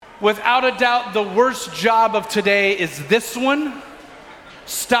Without a doubt, the worst job of today is this one.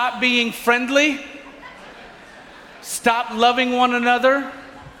 Stop being friendly. Stop loving one another.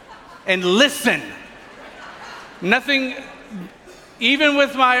 And listen. Nothing, even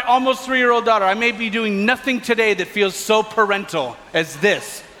with my almost 3-year-old daughter, I may be doing nothing today that feels so parental as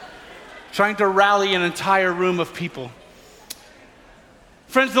this. Trying to rally an entire room of people.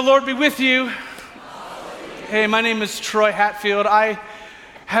 Friends, the Lord be with you. Hey, my name is Troy Hatfield. I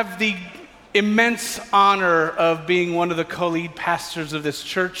have the immense honor of being one of the co-lead pastors of this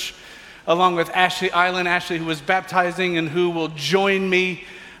church, along with Ashley Island. Ashley, who is baptizing and who will join me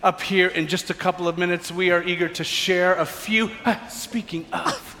up here in just a couple of minutes. We are eager to share a few. Speaking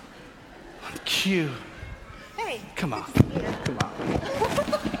of, on cue. Hey. Come on. Come on.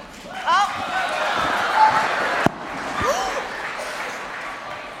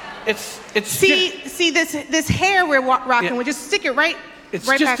 It's see this hair we're rocking. Yeah. We just stick it right. It's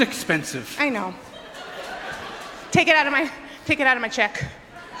right just back. expensive. I know. Take it out of my check.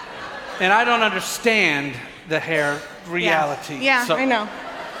 And I don't understand the hair reality. Yeah, so, I know.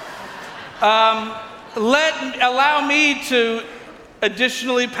 Allow me to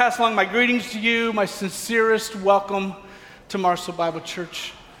additionally pass along my greetings to you, my sincerest welcome to Marshall Bible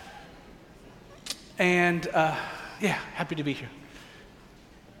Church. And happy to be here.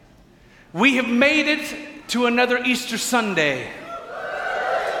 We have made it to another Easter Sunday.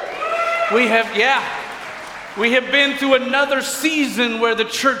 We have been through another season where the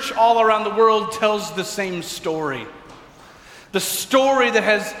church all around the world tells the same story. The story that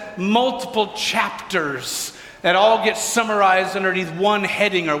has multiple chapters that all get summarized underneath one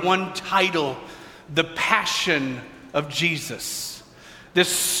heading or one title, the Passion of Jesus. This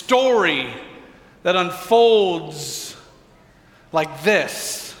story that unfolds like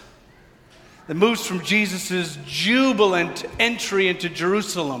this, that moves from Jesus' jubilant entry into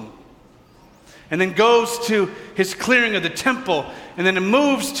Jerusalem, and then goes to his clearing of the temple, and then it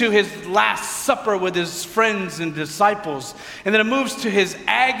moves to his last supper with his friends and disciples, and then it moves to his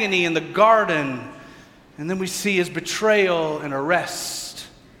agony in the garden, and then we see his betrayal and arrest,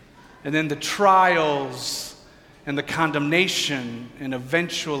 and then the trials and the condemnation, and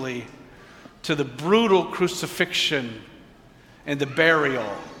eventually to the brutal crucifixion and the burial.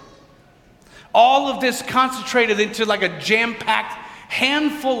 All of this concentrated into like a jam-packed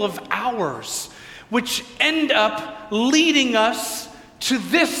handful of hours, which end up leading us to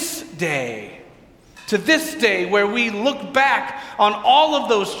this day where we look back on all of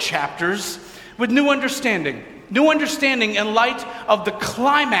those chapters with new understanding in light of the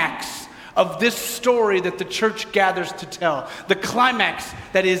climax of this story that the church gathers to tell. The climax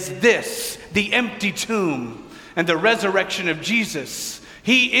that is this, the empty tomb and the resurrection of Jesus.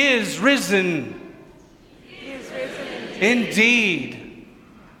 He is risen. He is risen indeed.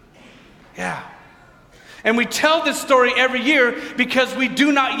 Yeah. And we tell this story every year because we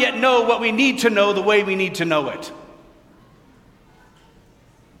do not yet know what we need to know the way we need to know it.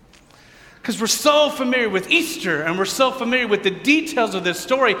 Because we're so familiar with Easter and we're so familiar with the details of this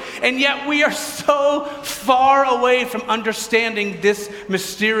story, and yet we are so far away from understanding this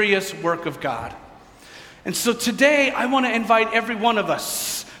mysterious work of God. And so today I want to invite every one of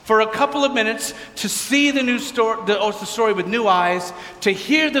us for a couple of minutes to see the story with new eyes, to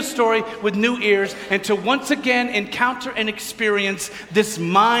hear the story with new ears, and to once again encounter and experience this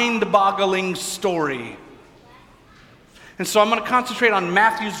mind-boggling story. And so I'm going to concentrate on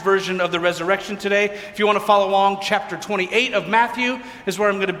Matthew's version of the resurrection today. If you want to follow along, chapter 28 of Matthew is where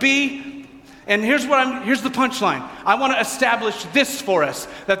I'm going to be. And here's the punchline. I want to establish this for us,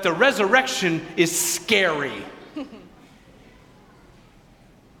 that the resurrection is scary.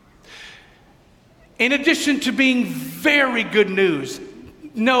 In addition to being very good news,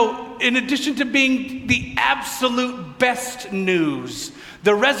 in addition to being the absolute best news,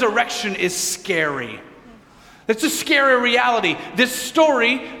 the resurrection is scary. It's a scary reality. This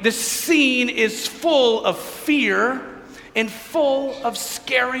story, this scene is full of fear and full of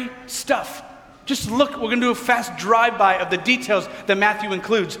scary stuff. Just look, we're going to do a fast drive-by of the details that Matthew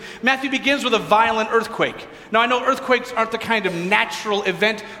includes. Matthew begins with a violent earthquake. Now, I know earthquakes aren't the kind of natural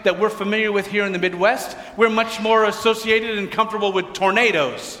event that we're familiar with here in the Midwest. We're much more associated and comfortable with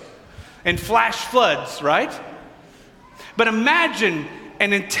tornadoes and flash floods, right? But imagine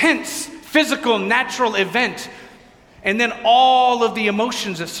an intense physical, natural event, and then all of the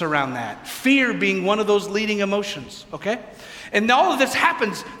emotions that surround that. Fear being one of those leading emotions, okay? And all of this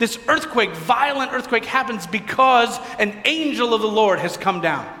happens, this earthquake, violent earthquake happens because an angel of the Lord has come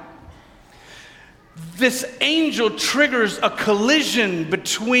down. This angel triggers a collision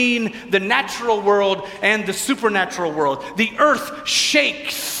between the natural world and the supernatural world. The earth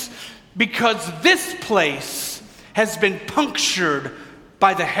shakes because this place has been punctured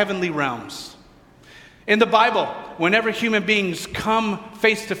by the heavenly realms. In the Bible, whenever human beings come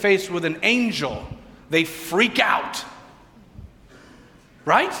face to face with an angel, they freak out.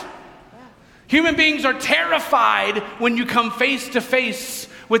 Right? Human beings are terrified when you come face to face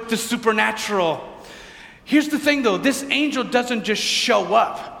with the supernatural. Here's the thing though, this angel doesn't just show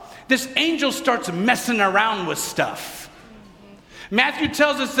up. This angel starts messing around with stuff. Matthew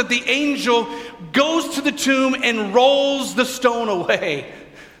tells us that the angel goes to the tomb and rolls the stone away.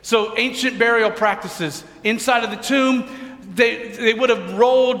 So ancient burial practices, inside of the tomb, they would have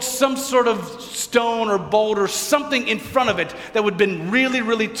rolled some sort of stone or boulder, something in front of it that would have been really,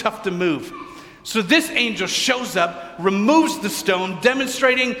 really tough to move. So this angel shows up, removes the stone,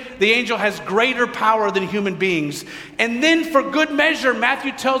 demonstrating the angel has greater power than human beings. And then for good measure,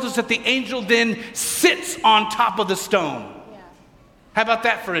 Matthew tells us that the angel then sits on top of the stone. Yeah. How about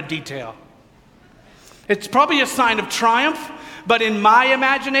that for a detail? It's probably a sign of triumph, but in my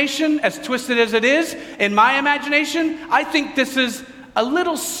imagination, as twisted as it is, in my imagination, I think this is a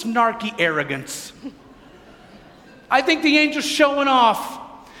little snarky arrogance. I think the angel's showing off.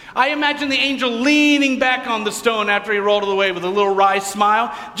 I imagine the angel leaning back on the stone after he rolled it away with a little wry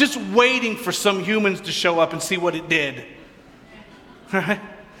smile, just waiting for some humans to show up and see what it did.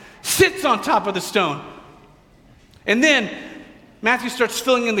 Sits on top of the stone. And then Matthew starts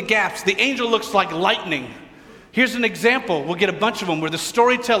filling in the gaps. The angel looks like lightning. Here's an example. We'll get a bunch of them where the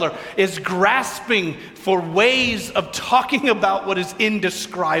storyteller is grasping for ways of talking about what is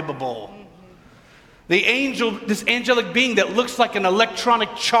indescribable. The angel, this angelic being that looks like an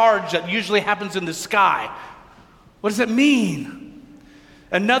electronic charge that usually happens in the sky. What does that mean?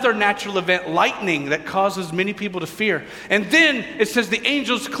 Another natural event, lightning, that causes many people to fear. And then it says the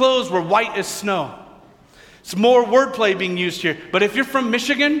angel's clothes were white as snow. It's more wordplay being used here. But if you're from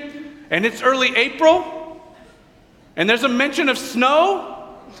Michigan and it's early April and there's a mention of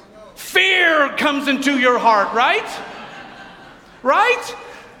snow, fear comes into your heart, right? Right?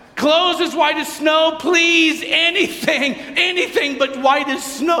 Clothes as white as snow, please, anything but white as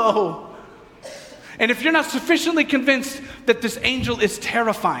snow. And if you're not sufficiently convinced that this angel is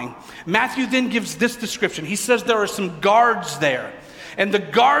terrifying, Matthew then gives this description. He says there are some guards there. And the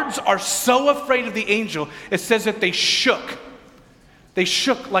guards are so afraid of the angel, it says that they shook. They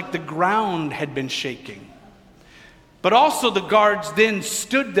shook like the ground had been shaking. But also the guards then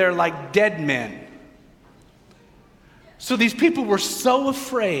stood there like dead men. So these people were so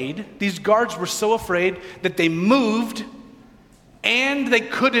afraid, these guards were so afraid that they moved and they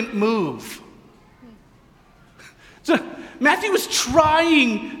couldn't move. So Matthew was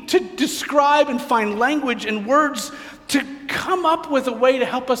trying to describe and find language and words to come up with a way to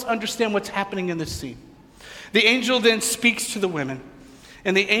help us understand what's happening in this scene. The angel then speaks to the women,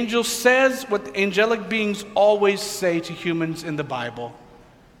 and the angel says what the angelic beings always say to humans in the Bible: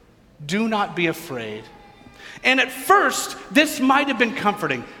 do not be afraid. And at first, this might have been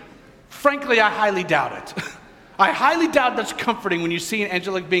comforting. Frankly, I highly doubt it. I highly doubt that's comforting when you see an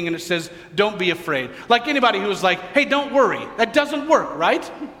angelic being and it says, don't be afraid. Like anybody who was like, hey, don't worry. That doesn't work,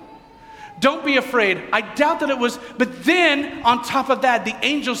 right? Don't be afraid. I doubt that it was. But then, on top of that, the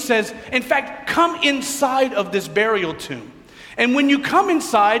angel says, in fact, come inside of this burial tomb. And when you come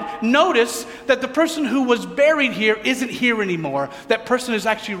inside, notice that the person who was buried here isn't here anymore. That person is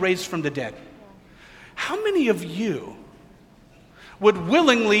actually raised from the dead. How many of you would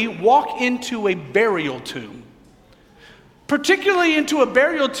willingly walk into a burial tomb, particularly into a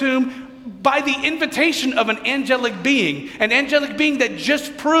burial tomb by the invitation of an angelic being that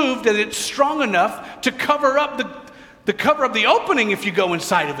just proved that it's strong enough to cover up the opening if you go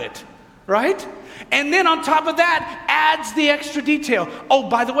inside of it, right? And then on top of that, adds the extra detail. Oh,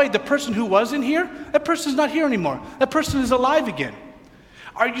 by the way, the person who was in here, that person's not here anymore. That person is alive again.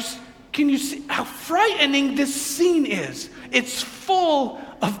 Can you see how frightening this scene is? It's full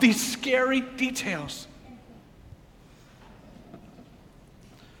of these scary details.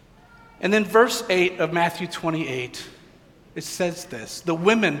 And then verse 8 of Matthew 28, it says this: the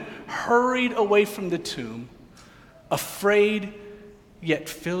women hurried away from the tomb, afraid yet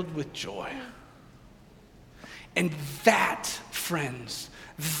filled with joy. And that, friends,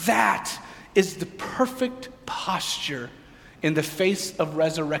 that is the perfect posture in the face of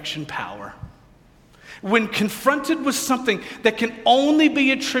resurrection power. When confronted with something that can only be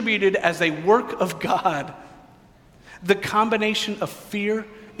attributed as a work of God, the combination of fear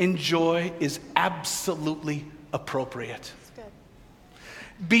and joy is absolutely appropriate.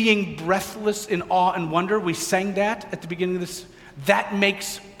 Being breathless in awe and wonder, we sang that at the beginning of this, that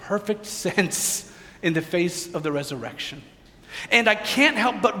makes perfect sense in the face of the resurrection. And I can't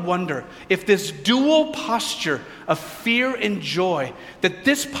help but wonder if this dual posture of fear and joy, that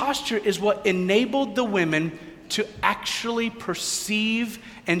this posture is what enabled the women to actually perceive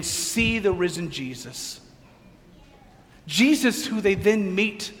and see the risen Jesus. Jesus, who they then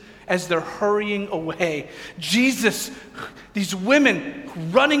meet as they're hurrying away. Jesus, these women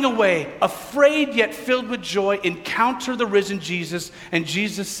running away, afraid yet filled with joy, encounter the risen Jesus, and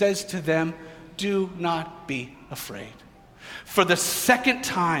Jesus says to them, "Do not be afraid." For the second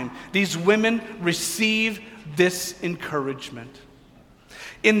time, these women receive this encouragement.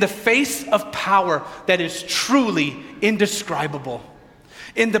 In the face of power that is truly indescribable,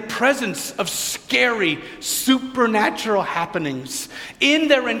 in the presence of scary supernatural happenings, in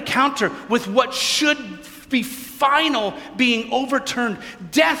their encounter with what should be final being overturned,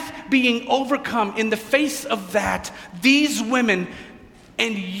 death being overcome, in the face of that, these women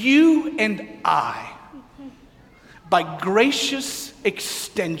and you and I, by gracious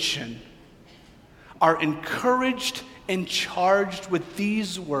extension, are encouraged and charged with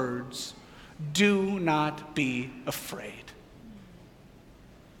these words, "Do not be afraid."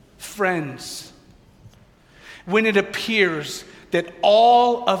 Friends, when it appears that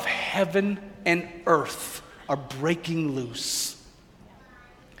all of heaven and earth are breaking loose,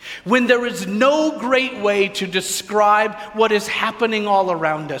 when there is no great way to describe what is happening all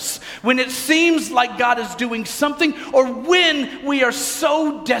around us, when it seems like God is doing something, or when we are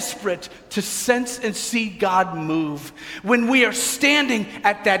so desperate to sense and see God move, when we are standing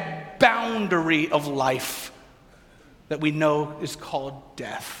at that boundary of life that we know is called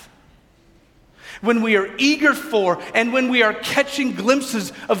death, when we are eager for and when we are catching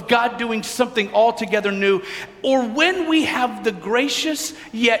glimpses of God doing something altogether new, or when we have the gracious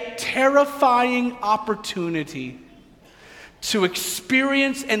yet terrifying opportunity to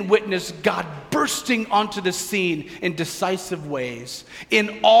experience and witness God bursting onto the scene in decisive ways,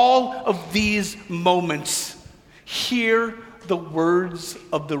 in all of these moments, hear the words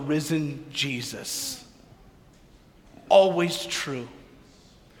of the risen Jesus. Always true.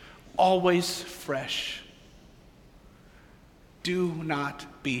 Always fresh. Do not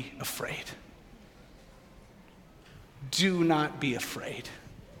be afraid. Do not be afraid.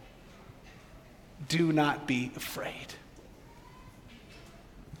 Do not be afraid.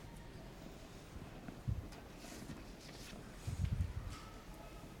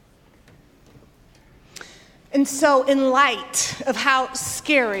 And so, in light of how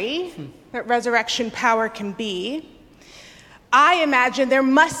scary that resurrection power can be, I imagine there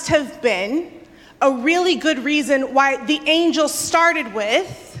must have been a really good reason why the angel started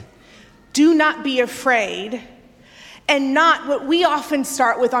with, "Do not be afraid," and not what we often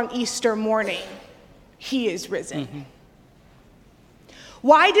start with on Easter morning, "He is risen." Mm-hmm.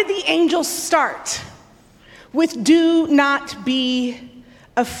 Why did the angel start with "Do not be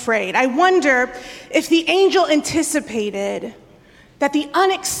afraid"? I wonder if the angel anticipated that the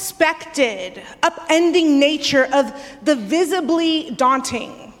unexpected, upending nature of the visibly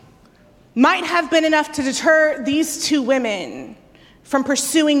daunting might have been enough to deter these two women from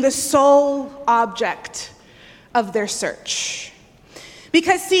pursuing the sole object of their search.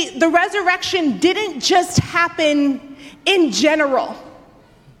 Because see, the resurrection didn't just happen in general.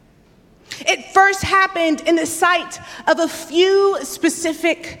 It first happened in the sight of a few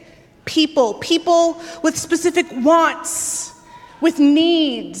specific people with specific wants, with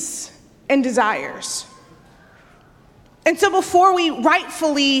needs and desires. And so before we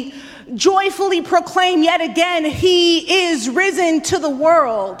rightfully, joyfully proclaim yet again, "He is risen" to the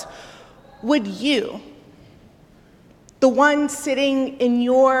world, would you, the one sitting in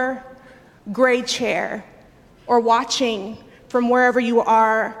your gray chair or watching from wherever you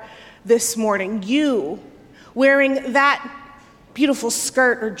are this morning, you wearing that beautiful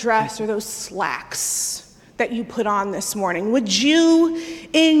skirt or dress or those slacks that you put on this morning, would you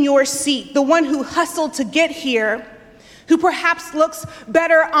in your seat, the one who hustled to get here, who perhaps looks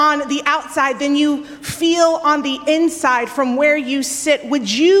better on the outside than you feel on the inside from where you sit, would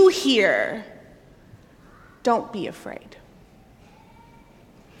you hear, "Don't be afraid"?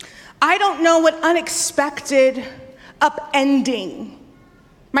 I don't know what unexpected upending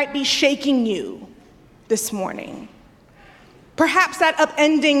might be shaking you this morning. Perhaps that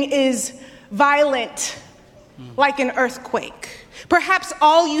upending is violent, like an earthquake. Perhaps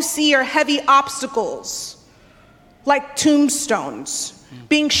all you see are heavy obstacles, like tombstones,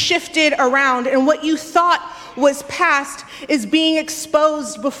 being shifted around, and what you thought was past is being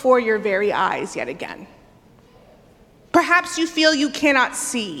exposed before your very eyes yet again. Perhaps you feel you cannot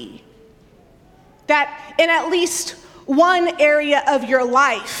see, that in at least one area of your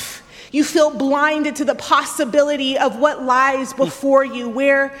life, You feel blinded to the possibility of what lies before you,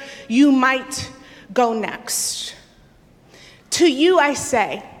 where you might go next. To you I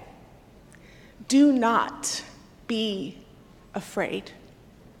say, do not be afraid.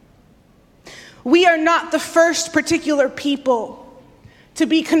 We are not the first particular people to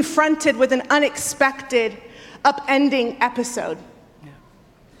be confronted with an unexpected, upending episode.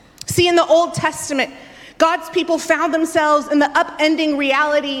 See, in the Old Testament, God's people found themselves in the upending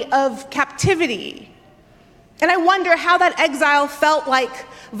reality of captivity. And I wonder how that exile felt like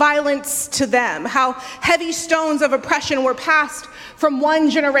violence to them, how heavy stones of oppression were passed from one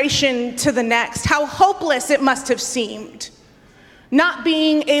generation to the next, how hopeless it must have seemed, not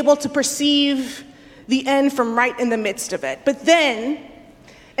being able to perceive the end from right in the midst of it. But then,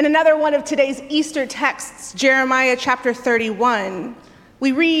 in another one of today's Easter texts, Jeremiah chapter 31,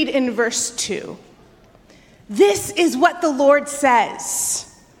 we read in verse 2, "This is what the Lord says.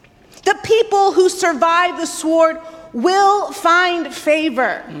 The people who survive the sword will find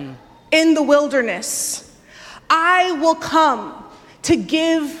favor in the wilderness. I will come to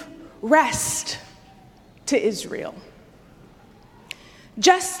give rest to Israel."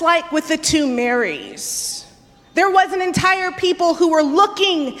 Just like with the two Marys, there was an entire people who were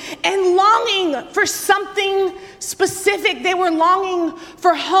looking and longing for something specific. They were longing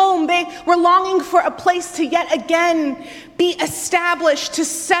for home. They were longing for a place to yet again be established, to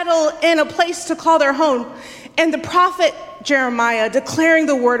settle in a place to call their home. And the prophet Jeremiah, declaring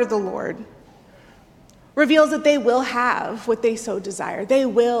the word of the Lord, reveals that they will have what they so desire. They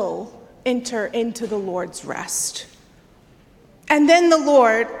will enter into the Lord's rest. And then the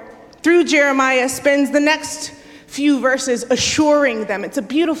Lord, through Jeremiah, spends the next few verses assuring them. It's a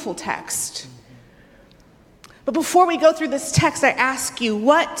beautiful text. But before we go through this text, I ask you,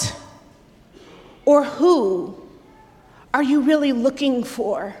 what or who are you really looking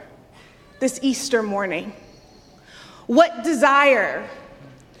for this Easter morning? What desire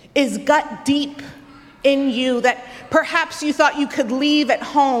is gut deep in you that perhaps you thought you could leave at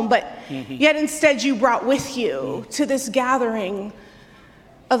home, but yet instead you brought with you to this gathering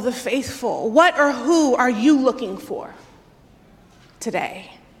of the faithful? What or who are you looking for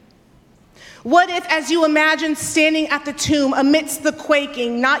today? What if, as you imagine standing at the tomb amidst the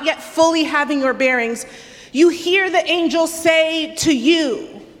quaking, not yet fully having your bearings, you hear the angel say to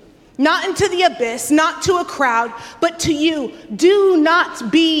you, not into the abyss, not to a crowd, but to you, do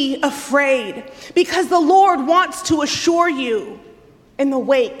not be afraid, because the Lord wants to assure you in the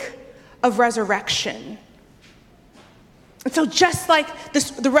wake of resurrection. And so just like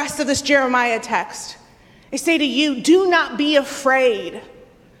the rest of this Jeremiah text, I say to you, do not be afraid,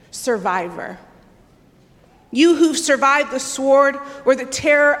 survivor. You who've survived the sword or the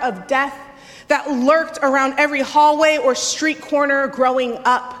terror of death that lurked around every hallway or street corner growing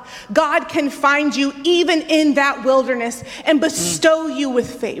up, God can find you even in that wilderness and bestow you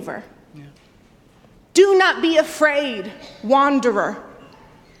with favor. Yeah. Do not be afraid, wanderer.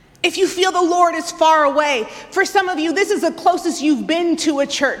 If you feel the Lord is far away, for some of you, this is the closest you've been to a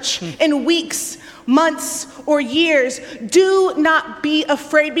church in weeks, months, or years. Do not be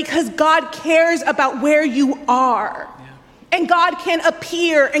afraid, because God cares about where you are. Yeah. And God can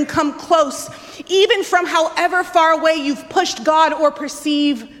appear and come close, even from however far away you've pushed God or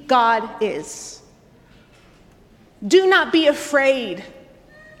perceive God is. Do not be afraid,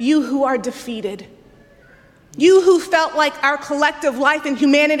 you who are defeated. You who felt like our collective life and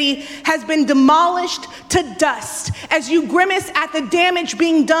humanity has been demolished to dust as you grimace at the damage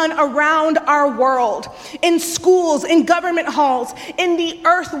being done around our world, in schools, in government halls, in the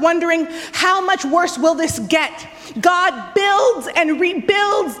earth, wondering how much worse will this get? God builds and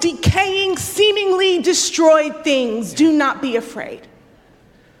rebuilds decaying, seemingly destroyed things. Do not be afraid.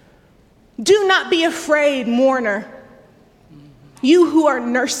 Do not be afraid, mourner. You who are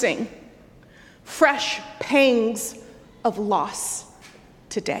nursing fresh pangs of loss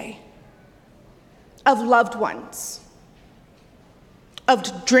today, of loved ones,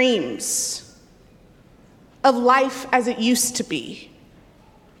 of dreams, of life as it used to be.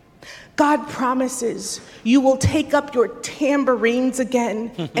 God promises you will take up your tambourines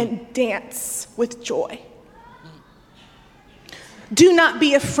again and dance with joy. Do not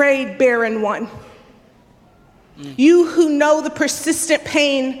be afraid, barren one. You who know the persistent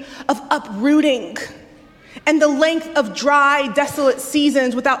pain of uprooting and the length of dry, desolate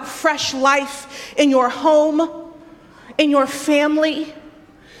seasons without fresh life in your home, in your family,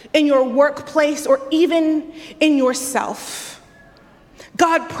 in your workplace, or even in yourself.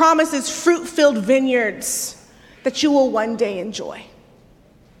 God promises fruit-filled vineyards that you will one day enjoy.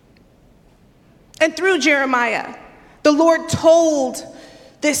 And through Jeremiah, the Lord told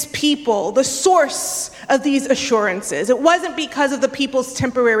this people, the source of these assurances. It wasn't because of the people's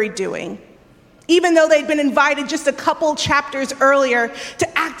temporary doing, even though they'd been invited just a couple chapters earlier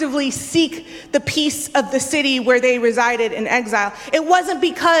to actively seek the peace of the city where they resided in exile. It wasn't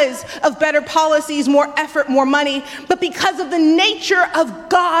because of better policies, more effort, more money, but because of the nature of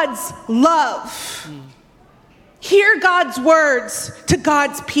God's love. Hear God's words to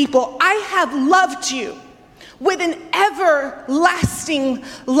God's people. I have loved you with an everlasting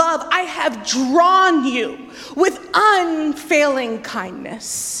love. I have drawn you with unfailing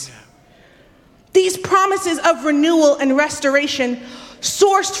kindness. These promises of renewal and restoration,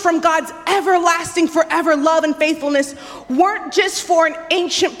 sourced from God's everlasting, forever love and faithfulness, weren't just for an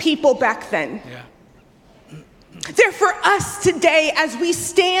ancient people back then. They're for us today as we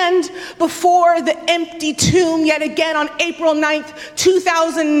stand before the empty tomb yet again on April 9th,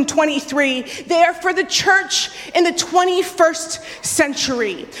 2023. They are for the church in the 21st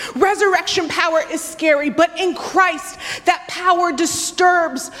century. Resurrection power is scary, but in Christ, that power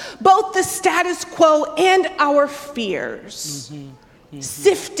disturbs both the status quo and our fears,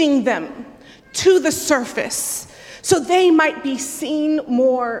 sifting them to the surface so they might be seen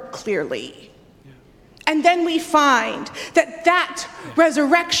more clearly. And then we find that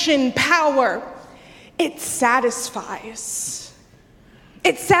resurrection power, it satisfies.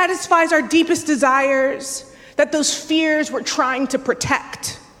 It satisfies our deepest desires that those fears were trying to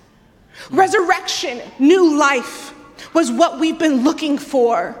protect. Resurrection, new life, was what we've been looking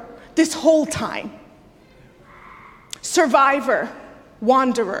for this whole time. Survivor,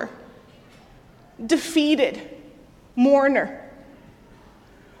 wanderer, defeated, mourner,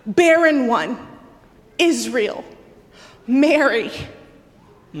 barren one, Israel, Mary.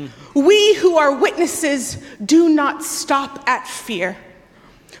 We who are witnesses do not stop at fear.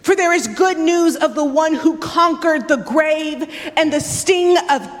 For there is good news of the one who conquered the grave and the sting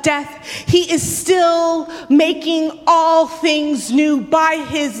of death. He is still making all things new by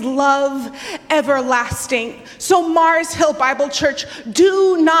his love everlasting. So Mars Hill Bible Church,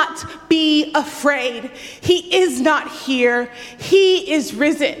 do not be afraid. He is not here. He is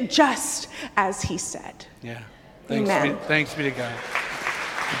risen just as he said. Yeah. Amen. Thanks be to God.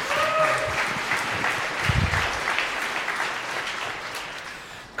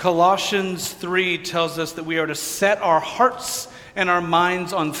 Colossians 3 tells us that we are to set our hearts and our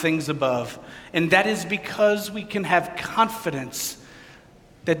minds on things above. And that is because we can have confidence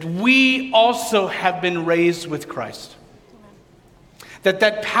that we also have been raised with Christ.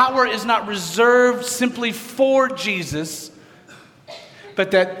 That power is not reserved simply for Jesus, but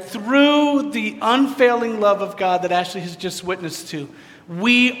that through the unfailing love of God that Ashley has just witnessed to,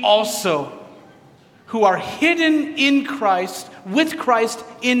 we also, who are hidden in Christ, with Christ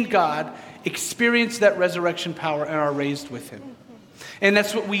in God, experience that resurrection power and are raised with him. And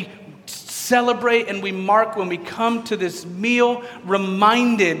that's what we celebrate and we mark when we come to this meal,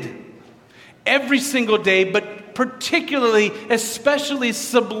 reminded every single day, but particularly, especially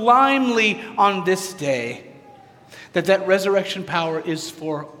sublimely on this day, that resurrection power is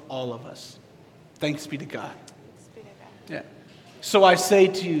for all of us. Thanks be to God. Yeah. So I say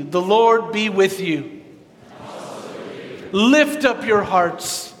to you, the Lord be with you. Lift up your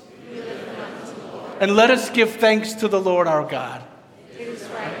hearts. And let us give thanks to the Lord our God. It is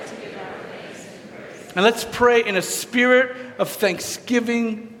right to give our thanks and praise. And let's pray in a spirit of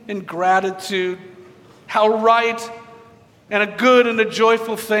thanksgiving and gratitude. How right and a good and a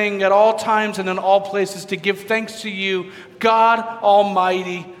joyful thing at all times and in all places to give thanks to you, God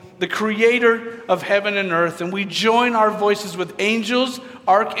Almighty, the creator of heaven and earth. And we join our voices with angels,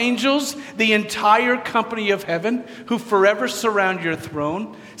 archangels, the entire company of heaven who forever surround your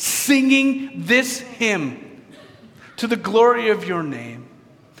throne, singing this hymn to the glory of your name.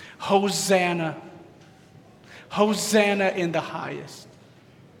 Hosanna, Hosanna in the highest.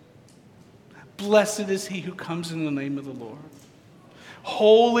 Blessed is he who comes in the name of the Lord.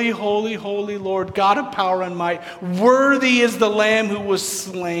 Holy, holy, holy Lord, God of power and might. Worthy is the Lamb who was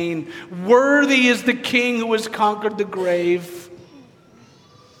slain. Worthy is the King who has conquered the grave.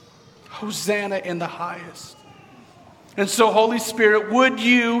 Hosanna in the highest. And so, Holy Spirit, would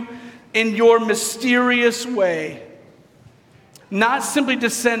you, in your mysterious way, not simply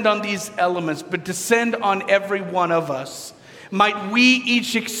descend on these elements, but descend on every one of us. Might we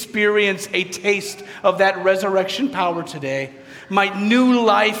each experience a taste of that resurrection power today. Might new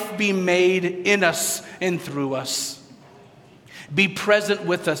life be made in us and through us. Be present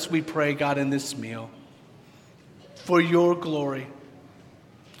with us, we pray, God, in this meal. For your glory,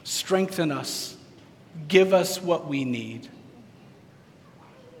 strengthen us. Give us what we need.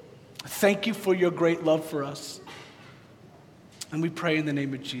 Thank you for your great love for us. And we pray in the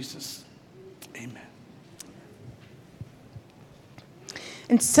name of Jesus. Amen.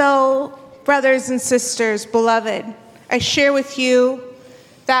 And so, brothers and sisters, beloved, I share with you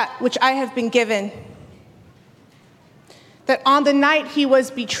that which I have been given. That on the night he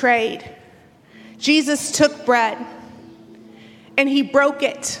was betrayed, Jesus took bread and he broke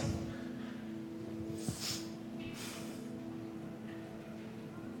it.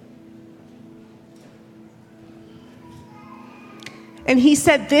 And he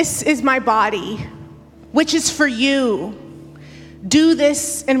said, "This is my body, which is for you. Do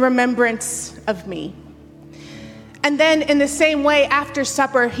this in remembrance of me." And then in the same way, after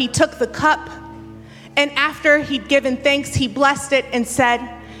supper, he took the cup, and after he'd given thanks, he blessed it and said,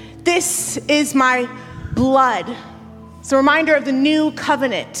 "This is my blood." It's a reminder of the new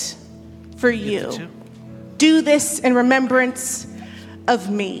covenant for you. Do this in remembrance of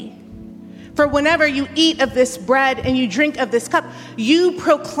me. For whenever you eat of this bread and you drink of this cup, you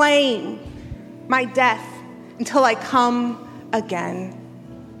proclaim my death until I come again.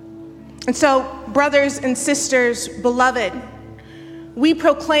 And so, brothers and sisters, beloved, we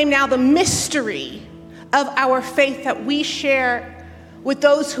proclaim now the mystery of our faith that we share with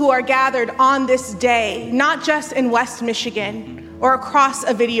those who are gathered on this day, not just in West Michigan or across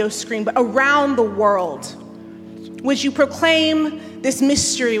a video screen, but around the world. Would you proclaim this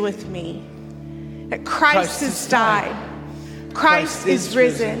mystery with me? That Christ has died, Christ is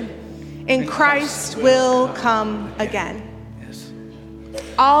risen, and Christ will come again.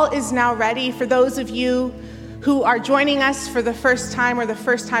 All is now ready for those of you who are joining us for the first time or the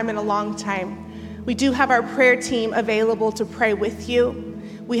first time in a long time. We do have our prayer team available to pray with you.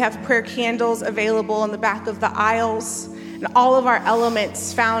 We have prayer candles available in the back of the aisles, and all of our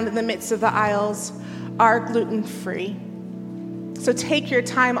elements found in the midst of the aisles are gluten-free. So take your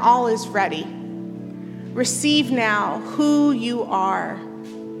time, all is ready. Receive now who you are,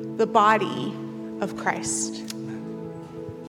 the body of Christ.